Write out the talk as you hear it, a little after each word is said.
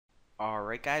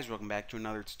Alright guys, welcome back to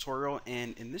another tutorial,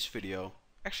 and in this video,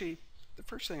 actually, the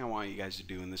first thing I want you guys to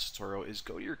do in this tutorial is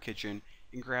go to your kitchen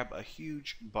and grab a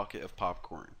huge bucket of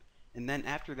popcorn. And then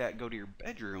after that, go to your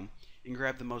bedroom and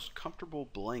grab the most comfortable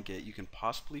blanket you can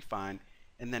possibly find,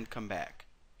 and then come back.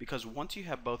 Because once you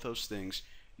have both those things,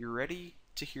 you're ready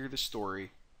to hear the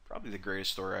story, probably the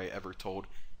greatest story I ever told.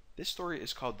 This story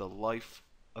is called The Life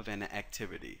of an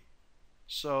Activity.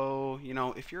 So,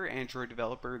 if you're an Android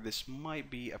developer, this might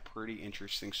be a pretty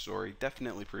interesting story,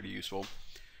 definitely pretty useful.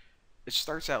 It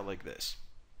starts out like this.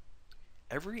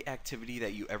 Every activity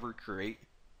that you ever create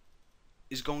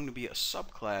is going to be a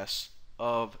subclass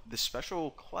of the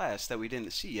special class that we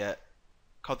didn't see yet,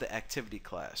 called the activity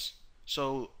class.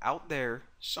 So out there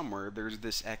somewhere, there's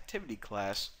this activity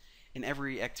class, and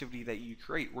every activity that you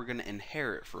create, we're going to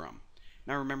inherit from.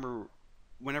 Now remember,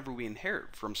 whenever we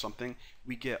inherit from something,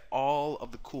 we get all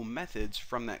of the cool methods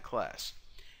from that class.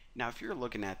 Now if you're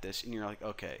looking at this and you're like,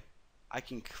 okay, I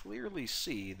can clearly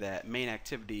see that main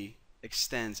activity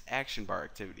extends action bar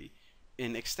activity,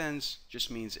 and extends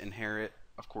just means inherit,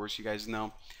 of course, you guys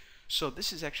know. So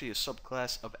this is actually a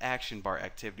subclass of action bar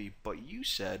activity, but you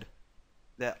said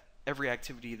that every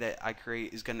activity that I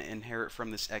create is going to inherit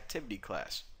from this activity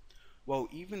class. Well,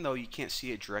 even though you can't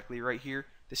see it directly right here,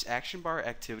 this action bar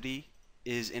activity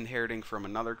is inheriting from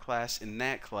another class, and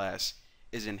that class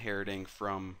is inheriting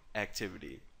from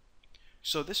activity.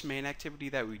 So this main activity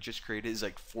that we just created is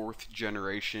like 4th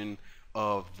generation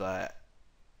of that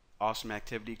awesome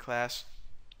activity class.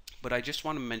 But I just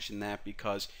want to mention that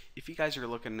because if you guys are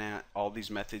looking at all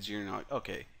these methods, you're like,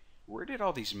 okay, where did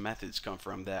all these methods come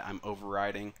from that I'm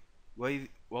overriding?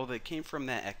 Well, they came from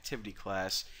that activity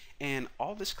class, and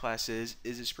all this class is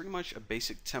it's pretty much a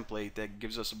basic template that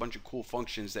gives us a bunch of cool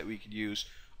functions that we could use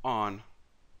on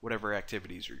whatever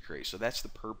activities we create. So that's the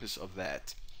purpose of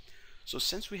that. So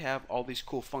since we have all these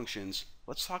cool functions,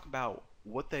 let's talk about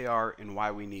what they are and why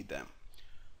we need them.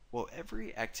 Well,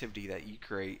 every activity that you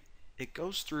create, it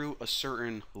goes through a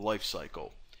certain life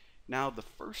cycle. Now the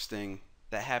first thing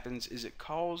that happens is it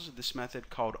calls this method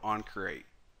called onCreate.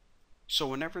 So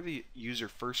whenever the user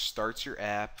first starts your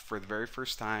app for the very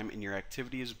first time and your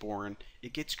activity is born,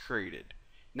 it gets created.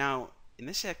 Now, in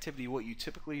this activity, what you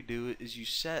typically do is you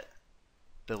set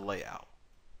the layout.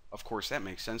 Of course, that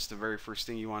makes sense. The very first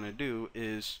thing you want to do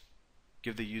is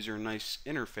give the user a nice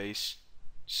interface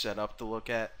set up to look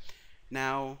at.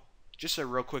 Now, just a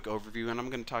real quick overview, and I'm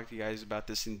going to talk to you guys about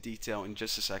this in detail in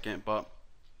just a second, but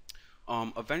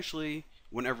eventually,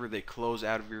 whenever they close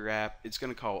out of your app, it's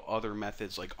going to call other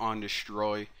methods like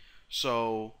onDestroy.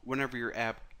 So whenever your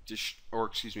app,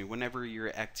 whenever your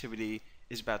activity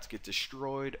is about to get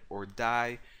destroyed or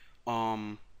die,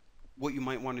 what you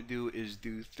might want to do is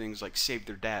do things like save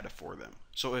their data for them.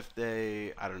 So if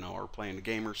they, I don't know, are playing a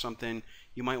game or something,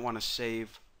 you might want to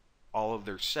save all of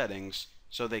their settings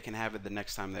so they can have it the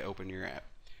next time they open your app.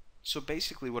 So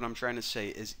basically what I'm trying to say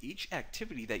is each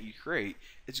activity that you create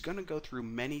is going to go through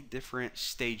many different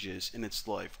stages in its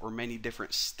life, or many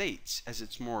different states as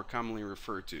it's more commonly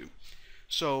referred to.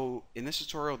 So in this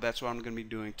tutorial, that's what I'm going to be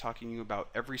doing, talking to you about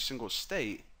every single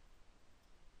state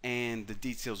and the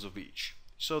details of each.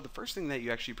 So the first thing that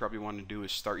you actually probably want to do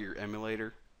is start your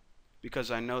emulator,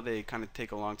 because I know they kind of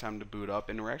take a long time to boot up,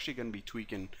 and we're actually going to be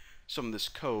tweaking some of this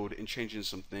code and changing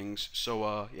some things.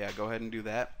 So yeah, go ahead and do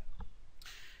that.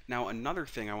 Now another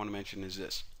thing I want to mention is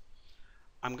this.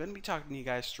 I'm going to be talking to you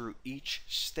guys through each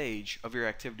stage of your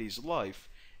activity's life,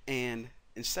 and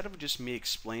instead of just me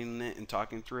explaining it and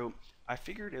talking through it, I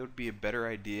figured it would be a better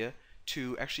idea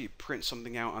to actually print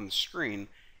something out on the screen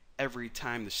every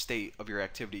time the state of your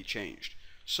activity changed.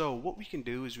 So what we can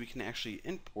do is we can actually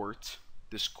import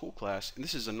this cool class, and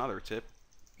this is another tip.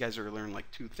 You guys are going to learn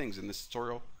like 2 things in this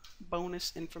tutorial.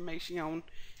 Bonus information.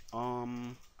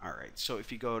 Alright, so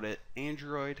if you go to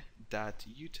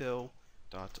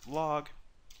android.util.log,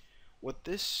 what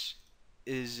this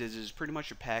is pretty much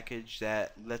a package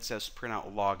that lets us print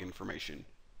out log information.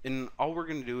 And all we're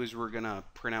going to do is we're going to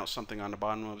print out something on the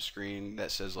bottom of the screen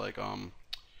that says like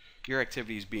your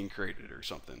activity is being created or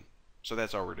something. So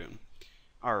that's all we're doing.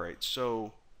 Alright,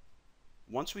 so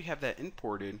once we have that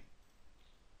imported,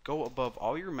 go above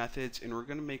all your methods, and we're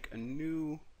going to make a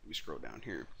new, let me scroll down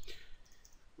here.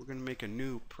 We're going to make a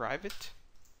new private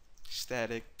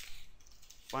static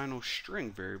final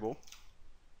string variable,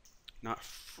 not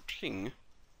string,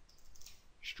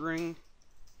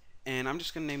 and I'm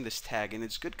just going to name this tag, and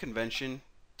it's good convention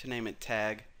to name it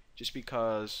tag just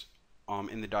because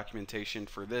in the documentation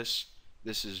for this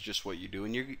is just what you do,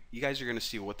 and you guys are going to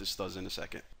see what this does in a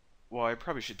second. Well, I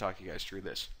probably should talk you guys through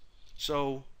this.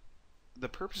 So the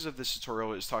purpose of this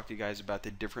tutorial is to talk to you guys about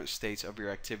the different states of your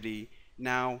activity.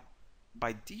 Now,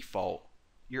 by default,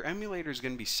 your emulator is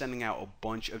going to be sending out a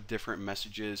bunch of different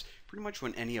messages pretty much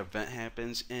when any event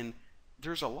happens, and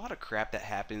there's a lot of crap that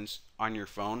happens on your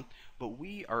phone, but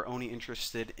we are only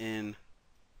interested in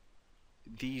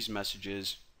these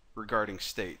messages regarding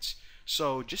states.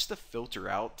 So just to filter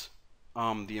out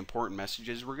the important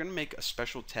messages, we're going to make a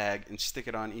special tag and stick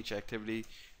it on each activity.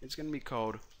 It's going to be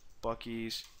called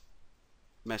Bucky's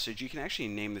message. You can actually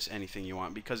name this anything you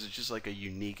want because it's just like a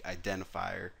unique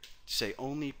identifier to say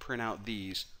only print out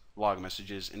these log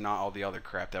messages and not all the other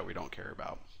crap that we don't care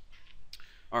about.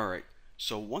 Alright,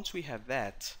 so once we have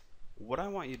that, what I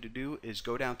want you to do is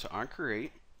go down to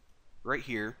onCreate right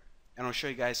here, and I'll show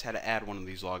you guys how to add one of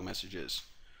these log messages.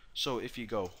 So if you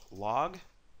go log.I,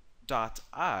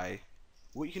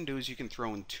 what you can do is you can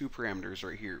throw in two parameters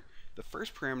right here. The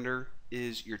first parameter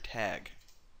is your tag.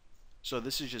 So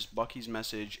this is just Bucky's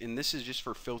message, and this is just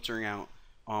for filtering out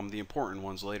the important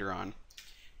ones later on.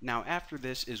 Now after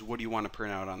this is what do you want to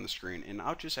print out on the screen, and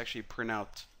I'll just actually print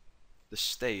out the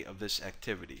state of this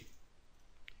activity.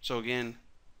 So again,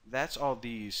 that's all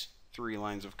these 3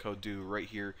 lines of code do right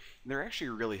here, and they're actually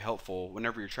really helpful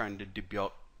whenever you're trying to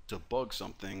debug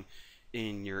something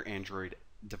in your Android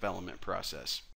development process.